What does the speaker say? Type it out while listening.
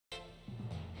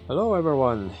Hello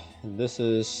everyone, this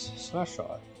is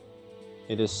Slashshot.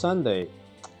 It is Sunday,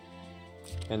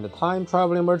 and the time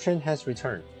traveling merchant has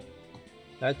returned.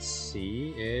 Let's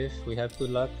see if we have good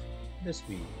luck this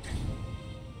week.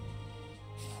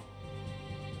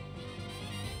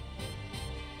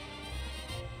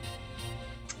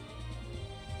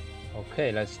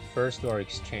 Okay, let's first do our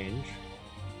exchange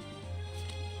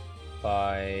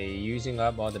by using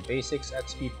up all the basics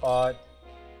XP pot.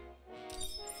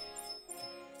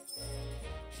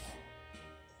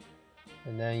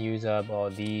 And then use up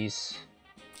all these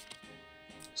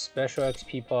special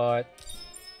XP pot.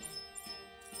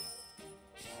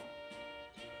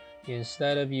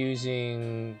 Instead of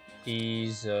using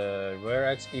these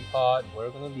rare XP pot,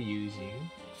 we're gonna be using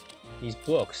these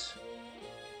books.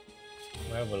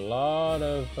 We have a lot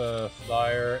of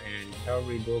flyer and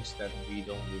cavalry books that we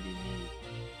don't really need.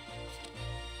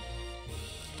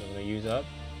 So I'm gonna use up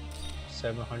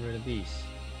 700 of these.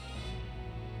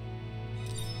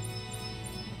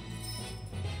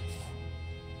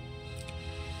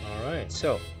 Alright,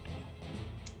 so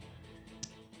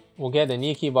we'll get the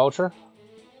Aniki voucher.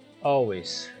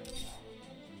 Always.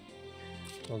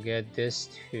 We'll get this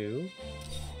too.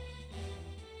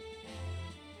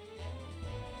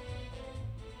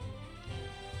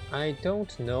 I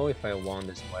don't know if I want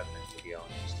this weapon, to be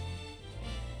honest,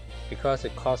 because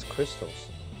it costs crystals.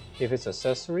 If it's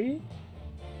accessory,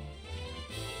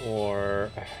 or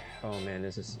oh man,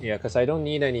 this is because I don't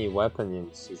need any weapon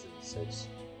in season 6.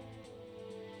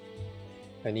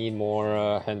 I need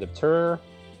more Hand of Terror,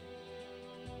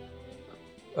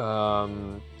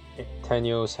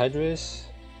 Tenyo's Headdress,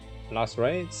 Last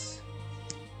Rites.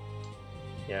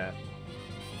 Yeah,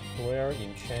 where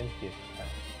enchant gift pack?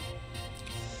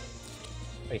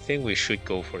 I think we should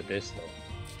go for this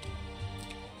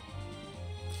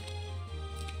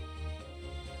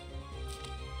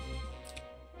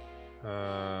though.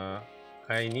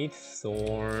 I need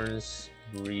Thorns,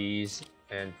 Breeze,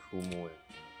 and Full Moon.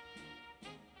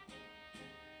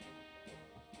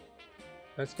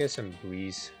 Let's get some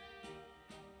Breeze.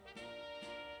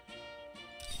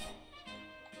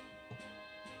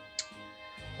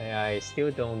 I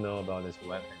still don't know about this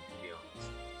weapon, to be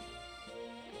honest.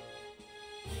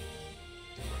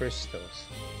 Crystals.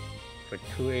 For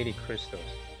 280 crystals.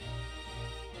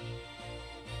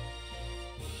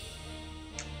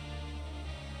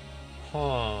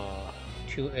 Huh.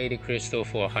 280 crystal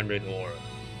for 100 ore.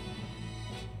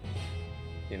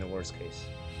 In the worst case.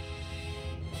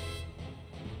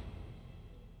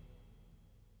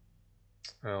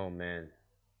 Oh man.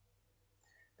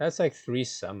 That's like 3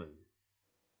 summon.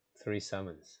 3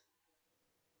 summons.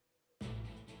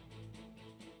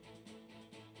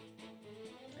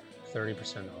 %30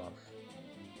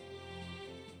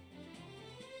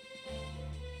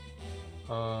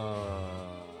 off.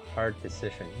 Hard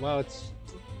decision. Well, it's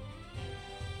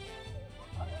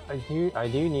I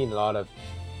do need a lot of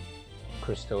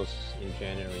crystals in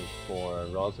January for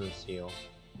Rosin Seal.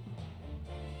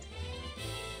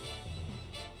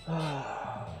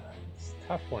 It's a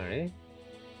tough one, eh?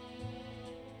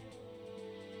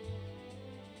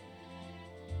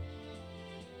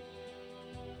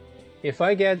 If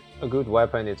I get a good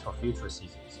weapon, it's for future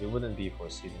seasons. It wouldn't be for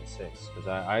season 6, because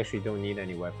I actually don't need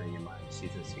any weapon in my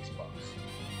season 6 box.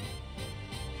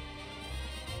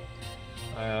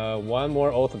 One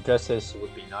more Oath of Justice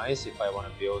would be nice if I want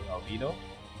to build Albedo.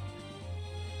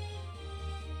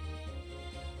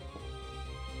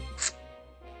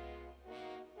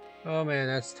 Oh man,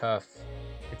 that's tough.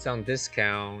 It's on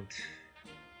discount.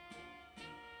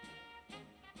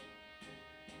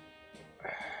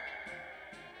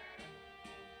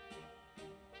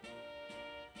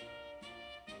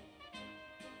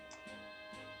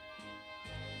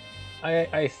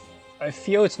 I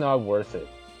feel it's not worth it.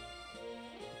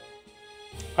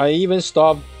 I even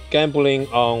stopped gambling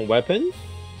on weapon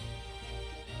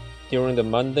during the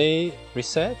Monday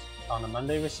reset. On the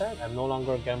Monday reset, I'm no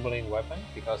longer gambling weapon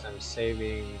because I'm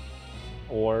saving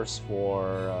ores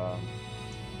for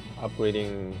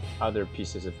upgrading other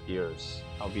pieces of gears.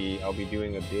 I'll be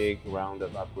doing a big round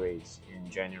of upgrades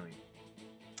in January.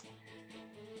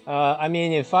 I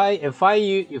mean, if I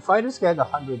just get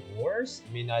 100 ores,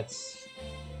 I mean that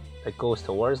goes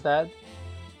towards that.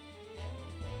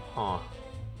 Huh.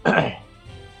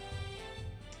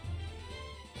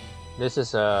 This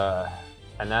is a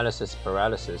analysis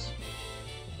paralysis.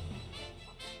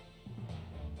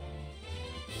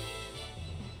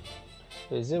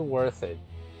 Is it worth it?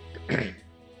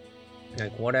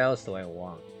 Like, what else do I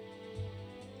want?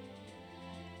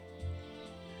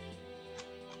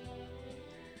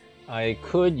 I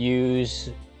could use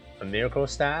a miracle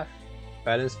staff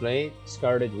Balance Blade,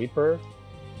 Scarlet Reaper,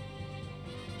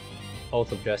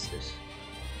 Oath of Justice.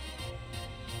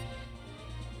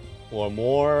 Or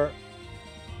more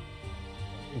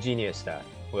Genius Staff.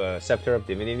 Scepter of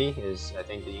Divinity is, I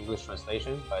think, the English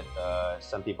translation, but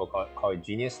some people call it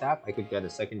Genius Staff. I could get a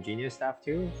second Genius Staff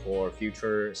too for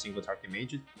future single target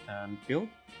mage build.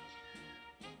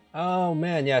 Oh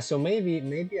man, yeah. So maybe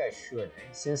I should,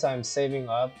 since I'm saving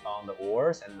up on the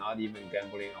ores and not even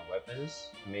gambling on weapons.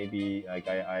 Maybe like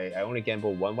I only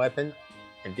gambled one weapon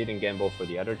and didn't gamble for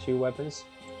the other two weapons,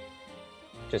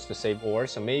 just to save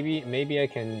ores. So maybe I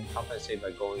can compensate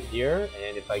by going here,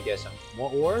 and if I get some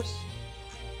more ores,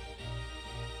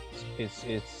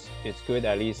 it's good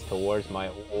at least towards my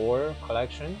ore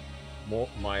collection,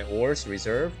 my ores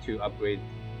reserve to upgrade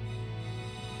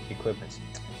equipment.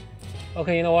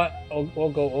 Okay, you know what?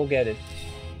 I'll get it.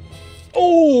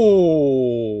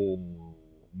 Oh,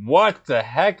 what the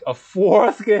heck? A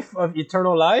fourth gift of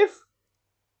eternal life?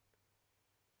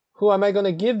 Who am I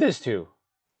gonna give this to?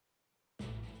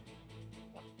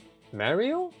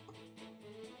 Mario?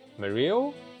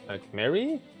 Mario? Like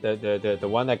Mary? The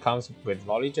one that comes with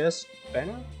Volleyjess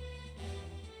banner?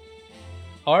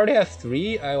 I already have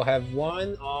 3. I'll have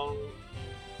one on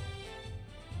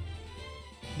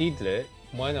Didlet,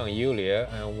 one on Yulia,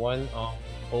 and one on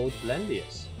Old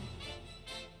Landius.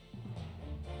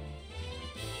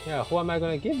 Yeah, who am I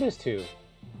gonna give this to?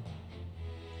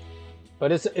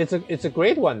 But it's a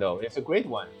great one though. It's a great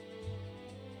one.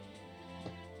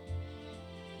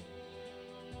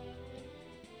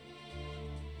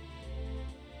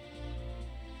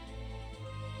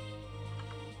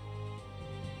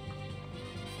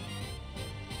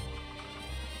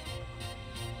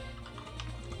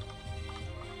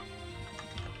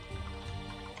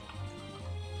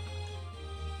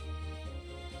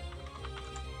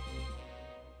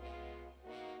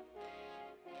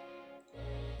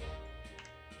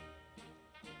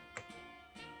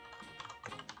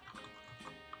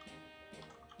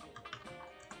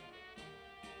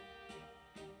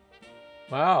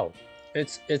 Wow,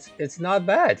 it's not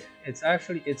bad.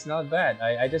 It's not bad.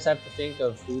 I just have to think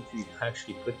of who to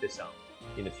actually put this on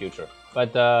in the future.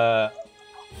 But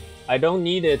I don't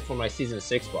need it for my season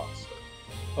 6 box.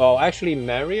 Well, actually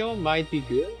Mario might be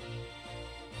good.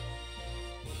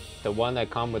 The one that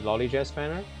comes with Lollygest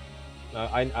banner.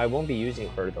 I won't be using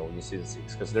her though in season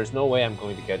 6 because there's no way I'm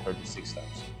going to get her to 6 stars,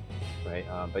 right?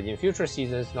 But in future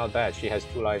seasons, not bad. She has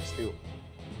 2 lives too.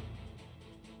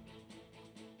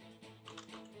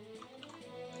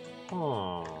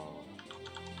 Oh.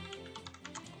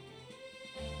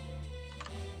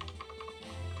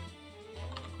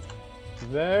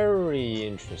 Very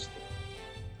interesting.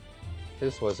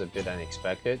 This was a bit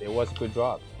unexpected. It was a good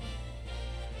drop.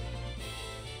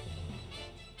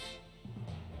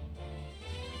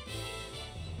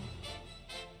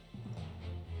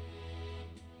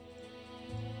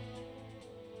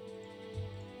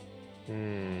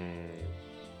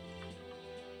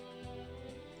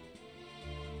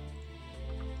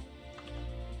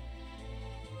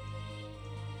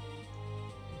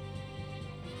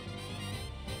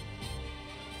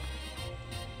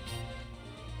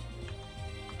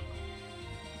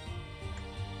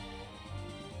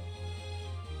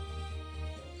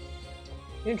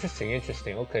 Interesting.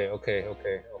 Okay.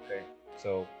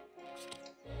 So,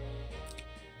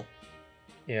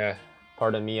 yeah,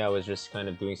 pardon me, I was just kind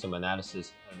of doing some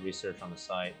analysis and research on the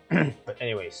side. But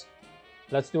anyways,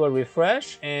 let's do a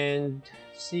refresh and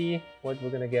see what we're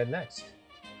gonna get next.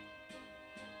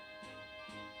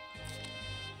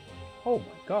 Oh my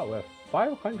god, we have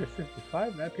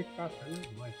 555 epic 500.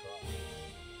 Oh my god.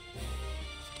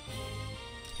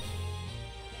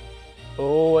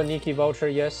 Oh, Aniki voucher,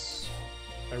 yes.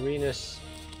 Arena's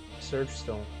Search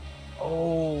Stone.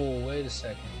 Oh, wait a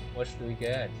second. What should we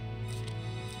get?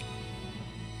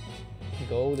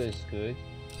 Gold is good.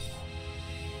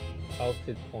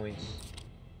 Outfit points.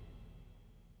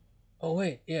 Oh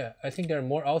wait, yeah, I think there are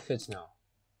more outfits now.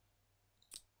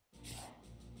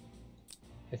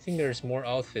 I think there's more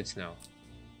outfits now.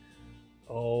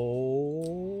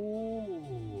 Oh.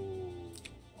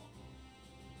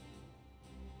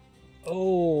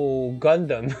 Oh,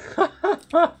 Gundam.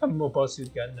 Mobile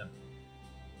Suit Gundam.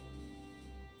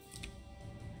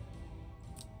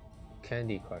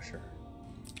 Candy Crusher.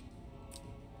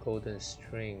 Golden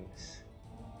Strings.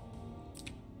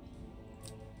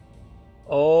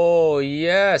 Oh,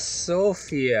 yes,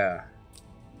 Sophia.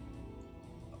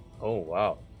 Oh,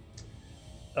 wow.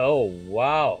 Oh,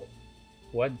 wow.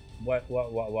 What,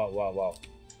 wow.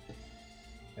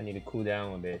 I need to cool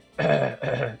down a bit.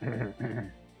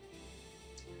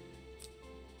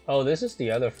 Oh, this is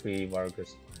the other free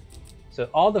Vargas. So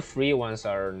all the free ones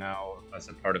are now as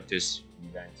a part of this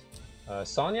event.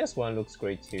 Sonia's one looks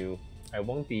great too. I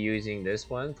won't be using this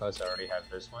one because I already have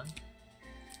this one.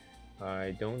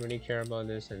 I don't really care about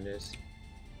this and this.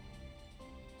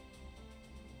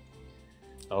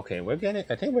 Okay,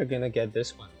 I think we're gonna get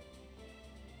this one.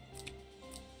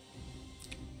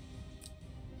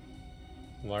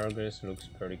 Vargas looks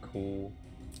pretty cool.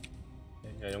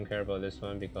 I don't care about this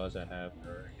one because I have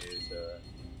his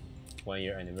 1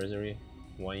 year anniversary,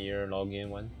 1 year login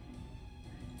one.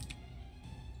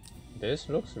 This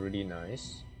looks really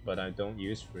nice, but I don't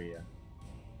use Freya.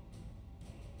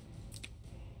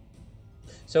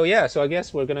 So yeah, so I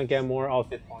guess we're gonna get more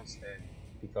outfit points then,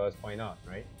 because why not,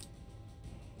 right?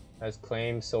 Let's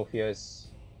claim Sophia's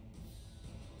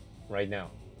right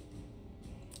now.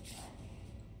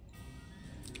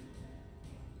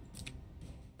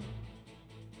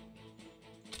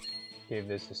 Give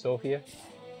this to Sophia.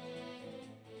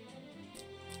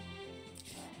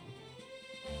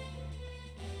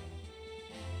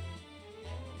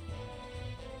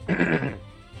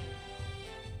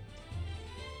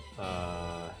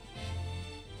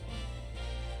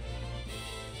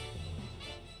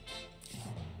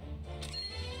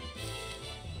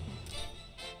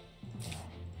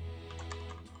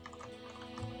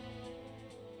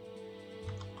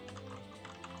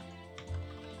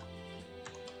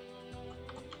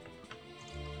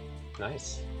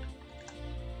 Nice.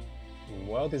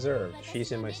 Well deserved.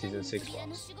 She's in my season 6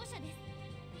 box.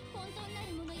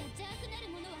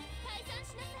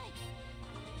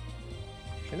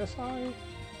 Shinasai?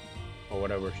 Or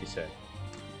whatever she said.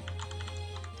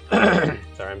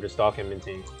 Sorry, I'm just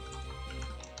documenting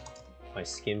my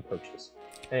skin purchase.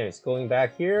 Anyways, going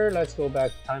back here, let's go back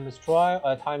to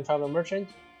time travel merchant.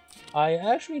 I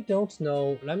actually don't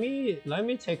know. Let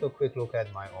me take a quick look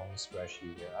at my own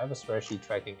spreadsheet here. I have a spreadsheet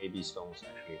tracking AB stones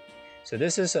actually. So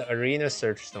this is an arena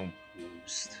search stone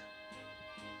boost.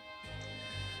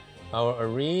 Our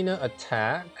arena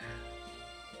attack.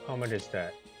 How much is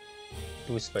that?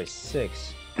 Boost by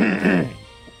 6. I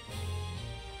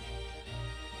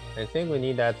think we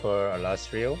need that for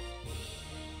Alastrio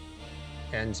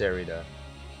and Zerida.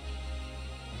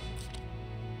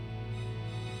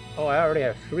 Oh, I already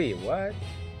have 3. What?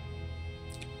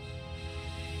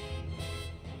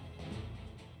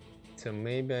 So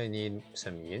maybe I need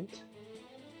some int.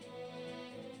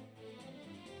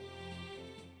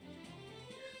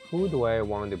 Who do I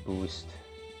want to boost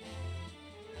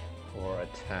for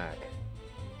attack?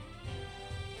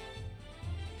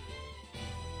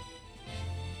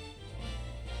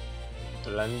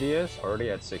 Landius already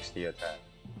at 60 attack.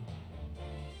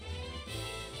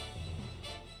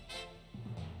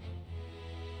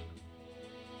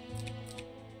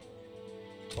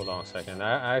 Hold on a second,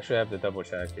 I actually have to double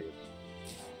check here.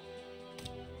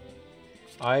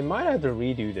 I might have to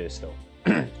redo this though.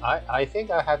 I think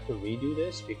I have to redo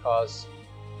this because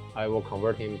I will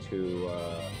convert him to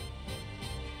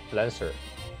Lancer.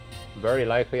 Very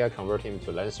likely I convert him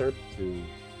to Lancer to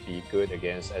be good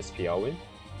against SP Alwyn.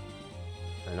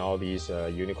 And all these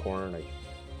unicorn, like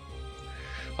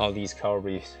all these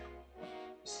cavalry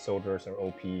soldiers are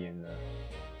OP in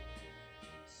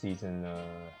season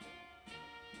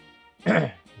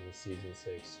in season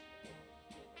 6.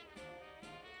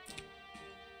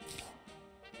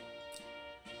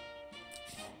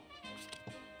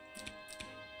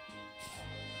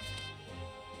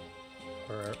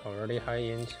 We're already high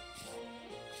int.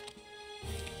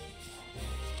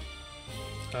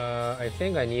 I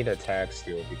think I need attack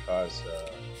still because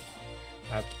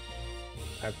I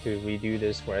have to redo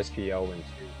this for SPL Win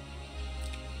 2.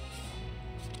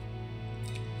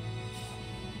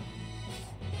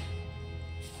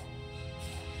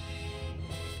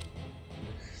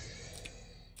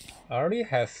 I already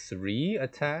have 3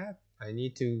 attack. I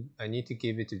need to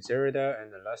give it to Zerida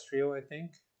and Alastrio, I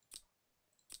think.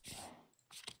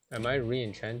 I might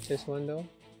re-enchant this one though,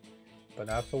 but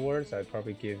afterwards I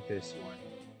probably give this one.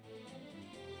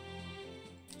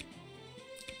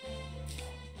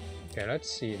 Okay, let's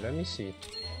see. Let me see.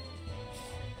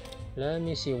 Let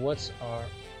me see what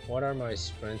are my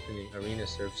strengthening arena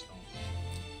serve stones.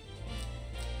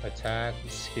 Attack,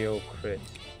 skill, crit.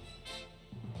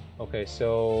 Okay,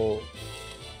 so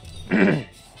I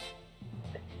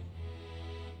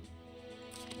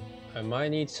might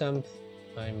need to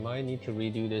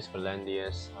redo this for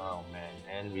Landius. Oh man,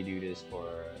 and redo this for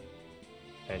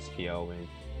SPL win.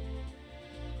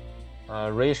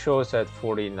 Ratio is at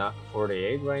 40, not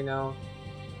 48 right now,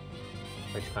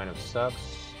 which kind of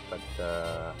sucks. But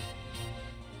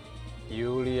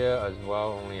Yulia as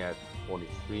well, only at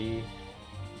 43.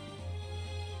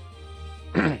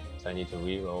 So I need to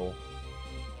reroll.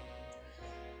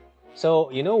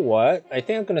 So you know what? I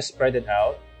think I'm gonna spread it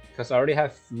out because I already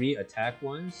have 3 attack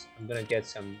ones. I'm gonna get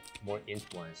some more int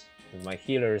ones. And my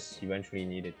healers eventually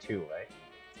needed 2, right?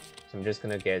 So I'm just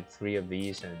gonna get 3 of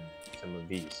these and some of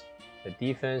these. The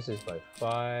defense is by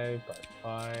 5, by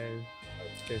 5, by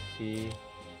 50.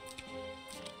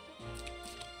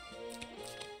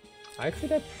 Actually,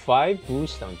 that 5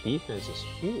 boost on defense is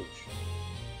huge.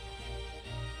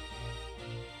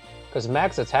 Because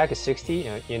max attack is 60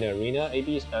 in arena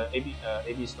AB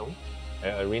stone,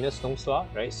 arena stone slot,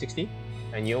 right? 60,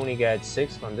 and you only get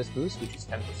 6 from this boost, which is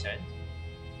 10%.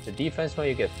 The defense one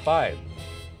you get 5,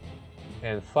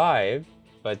 and 5,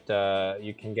 but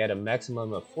you can get a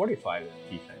maximum of 45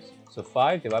 in defense. So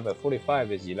 5 divided by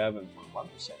 45 is 11.1%.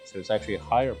 So it's actually a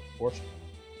higher proportion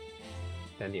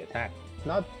than the attack.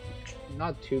 Not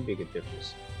too big a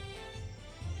difference.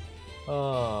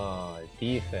 Oh,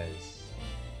 defense.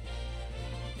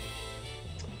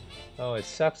 Oh, it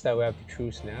sucks that we have to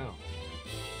choose now.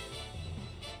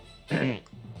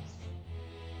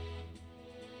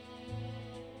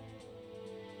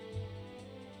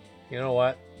 You know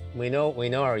what? We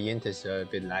know our int is a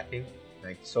bit lacking.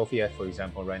 Like Sophia, for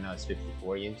example, right now is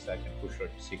 54 int, so I can push her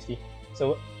to 60.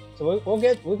 So we'll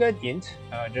get int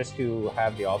just to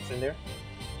have the option there,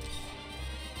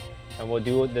 and we'll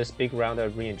do this big round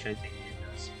of re-enchanting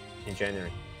in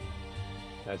January.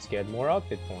 Let's get more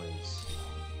outfit points.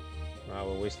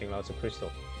 We're wasting lots of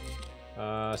crystal.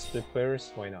 Split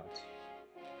players, why not?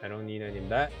 I don't need any of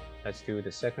that. Let's do the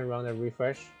second round of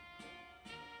refresh.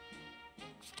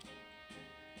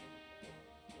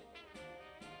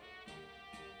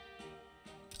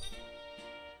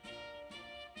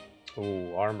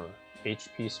 Ooh, armor.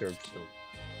 HP surge stone.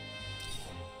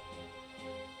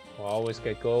 We'll always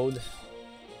get gold.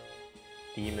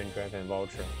 Demon Dragon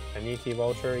voucher. Aniki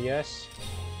voucher, yes.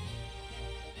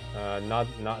 I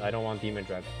don't want Demon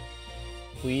Dragon.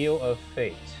 Wheel of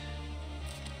Fate.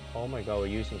 Oh my god, we're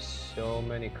using so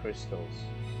many crystals.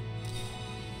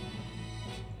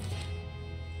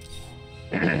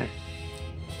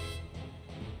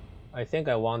 I think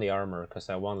I want the armor because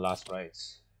I want last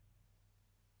rites.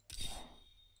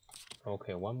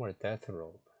 Okay, one more death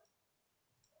robe.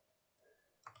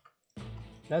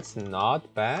 That's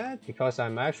not bad because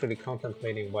I'm actually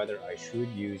contemplating whether I should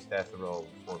use death robe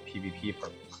for PvP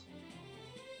purpose.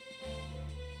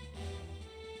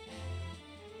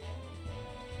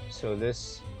 So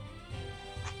this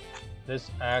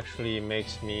actually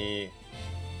makes me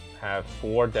have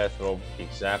 4 death robe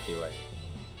exactly right.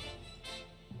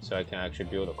 So I can actually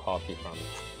build a copy from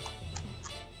it.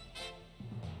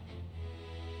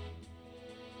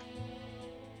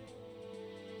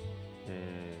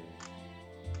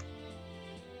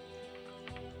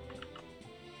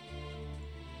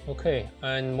 Okay,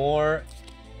 and more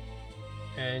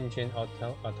engine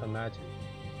automatic.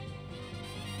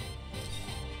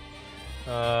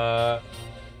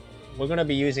 We're gonna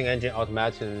be using engine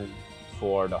automaton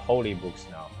for the holy books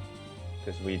now,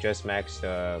 because we just maxed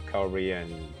cavalry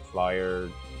and flyer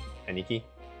Aniki.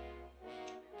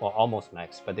 Well, almost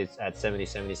maxed, but it's at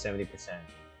 70%.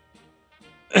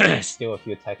 Still a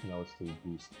few tech nodes to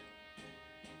boost.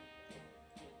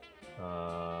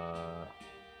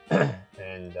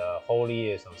 And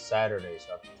holy is on Saturday, so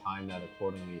I have to time that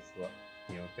accordingly throughout,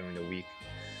 during the week.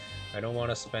 I don't want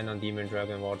to spend on Demon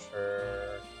Dragon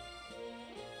voucher.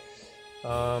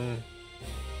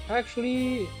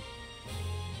 Actually,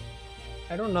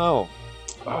 I don't know.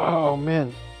 Oh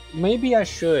man, maybe I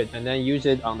should, and then use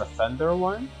it on the Thunder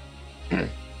one.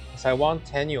 Because I want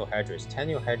Tenyo Hedris.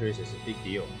 Tenyo Hedris is a big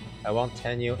deal. I want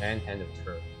Tenyo and Hand of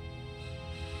Turf.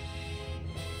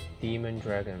 Demon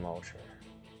Dragon voucher.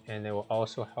 And it will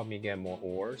also help me get more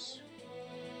ores.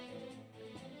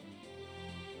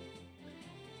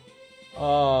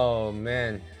 Oh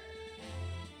man.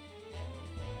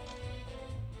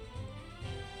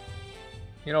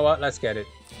 You know what? Let's get it.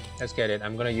 Let's get it.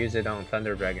 I'm gonna use it on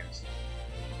Thunder Dragons.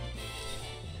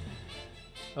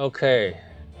 Okay.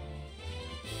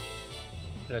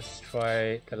 Let's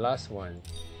try the last one.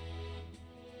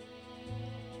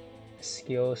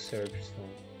 Skill Surge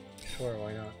Stone. Sure,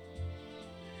 why not?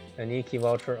 Aniki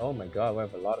voucher. Oh my god, we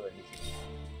have a lot of Aniki.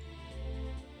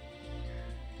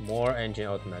 More engine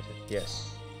automatic.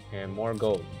 Yes. And more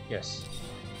gold. Yes.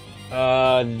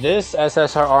 This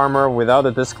SSR armor without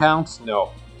a discount?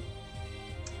 No.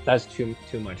 That's too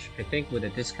much. I think with a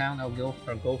discount I'll go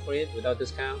for it. Without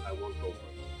discount I won't go for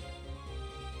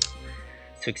it.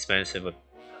 Too expensive.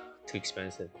 Too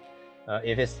expensive.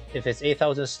 If it's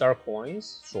 8,000 star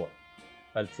coins, sure.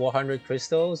 But 400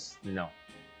 crystals? No.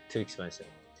 Too expensive.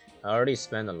 I already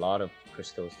spent a lot of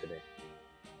crystals today.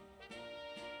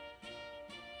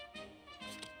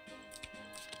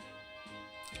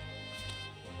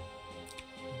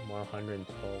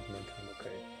 112 momentum,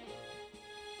 okay.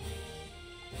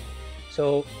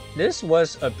 So this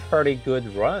was a pretty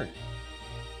good run.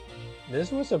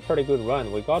 This was a pretty good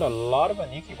run. We got a lot of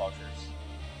Aniki vouchers,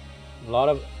 a lot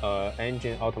of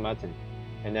engine automaton,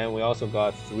 and then we also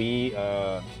got 3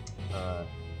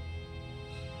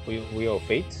 wheel of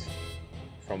fate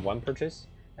from one purchase,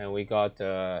 and we got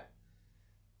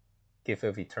gift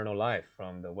of eternal life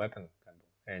from the weapon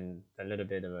and a little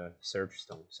bit of a surge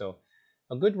stone. So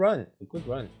a good run, a good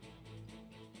run.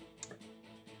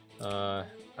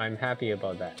 I'm happy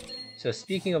about that. So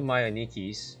speaking of my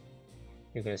Anikis,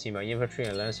 you can see my infantry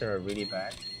and lancer are really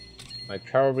bad. My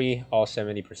cavalry all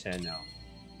 70% now.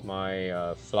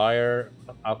 My flyer,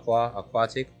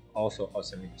 aquatic also all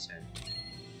 70%.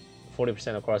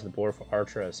 40% across the board for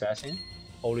archer, assassin.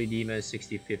 Holy demon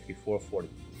 60, 54, 40.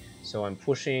 So I'm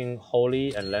pushing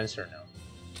holy and lancer now.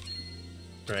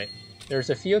 Right. There's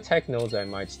a few tech nodes I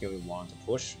might still want to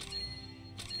push.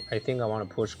 I think I want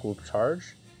to push group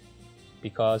charge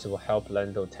because it will help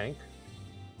Lando tank.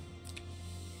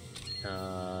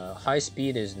 High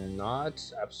speed is not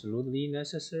absolutely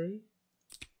necessary.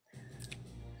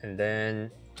 And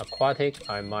then aquatic,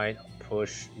 I might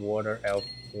push water elf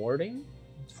warding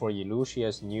for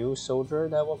Elucia's new soldier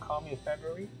that will come in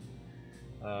February.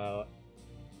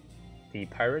 The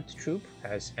pirate troop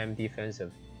has M defense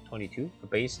of 22, the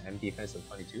base M defense of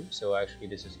 22. So actually,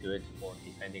 this is good for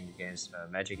defending against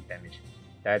magic damage.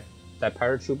 That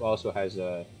pirate troop also has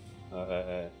a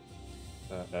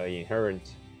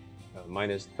inherent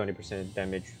minus 20%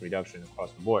 damage reduction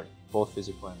across the board, both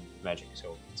physical and magic.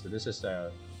 So this is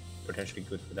potentially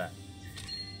good for that.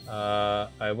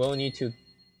 I will need to,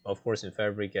 of course, in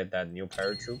February get that new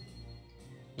pirate troop.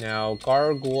 Now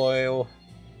gargoyle,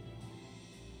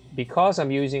 because I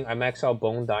max out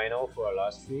bone dino for a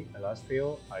last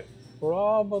field, I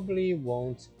probably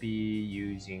won't be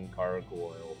using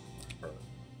gargoyle.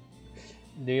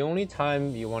 The only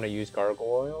time you want to use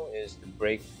gargoyle is the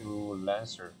breakthrough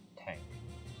lancer tank.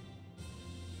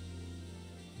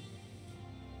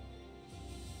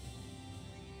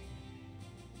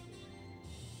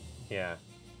 Yeah,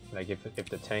 like if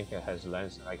the tank has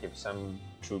lancer, like if some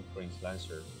troop brings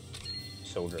lancer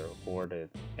soldier or the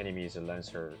enemy is a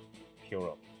lancer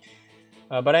hero.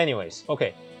 But anyways,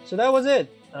 okay, so that was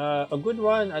it. A good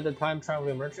run at the time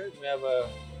traveling merchant. We have a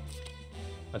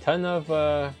ton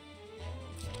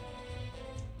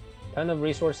of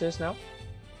resources now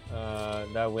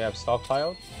that we have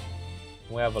stockpiled.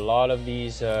 We have a lot of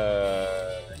these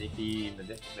Aniki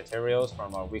materials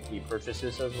from our weekly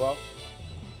purchases as well.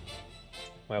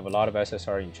 We have a lot of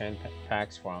SSR enchant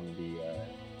packs from the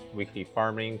weekly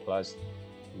farming plus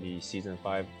the season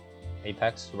 5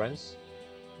 Apex runs.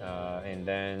 And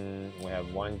then we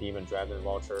have 1 Demon Dragon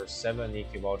voucher, 7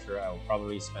 Aniki voucher. I will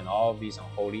probably spend all of these on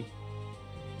Holy.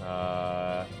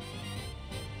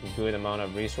 Good amount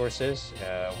of resources.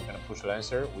 We're gonna push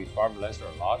Lancer. We farm Lancer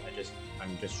a lot.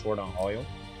 I'm just short on oil.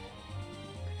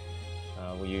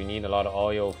 You need a lot of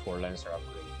oil for Lancer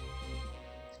upgrade.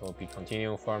 So we'll be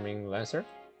continuing farming Lancer.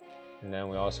 And then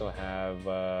we also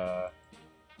have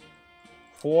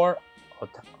 4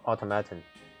 automaton.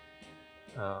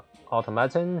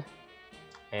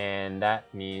 And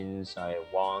that means I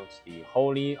want the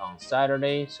Holy on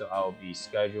Saturday, so I'll be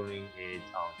scheduling it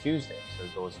on Tuesday. So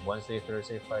it goes Wednesday,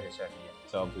 Thursday, Friday, Saturday.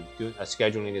 So I'll be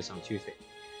scheduling this on Tuesday.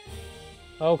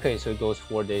 Okay, so it goes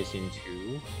 4 days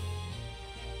into.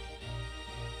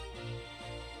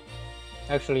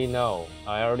 Actually, no,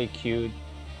 I already queued.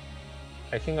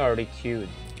 I think I already queued.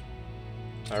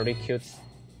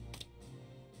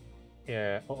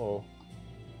 Yeah. I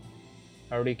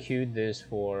already queued this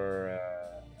for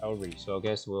Calvary, so I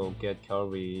guess we'll get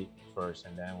Calvary first,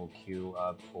 and then we'll queue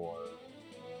up for.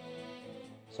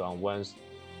 So on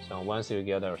Wednesday we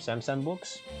get our Samsung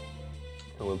books,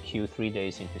 and we'll queue 3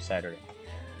 days into Saturday.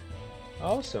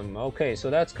 Awesome. Okay, so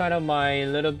that's kind of my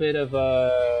little bit of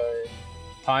a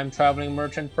time traveling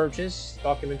merchant purchase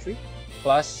documentary,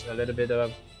 plus a little bit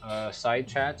of side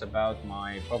chat about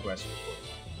my progress report.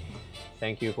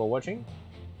 Thank you for watching.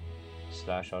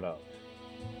 /shout out.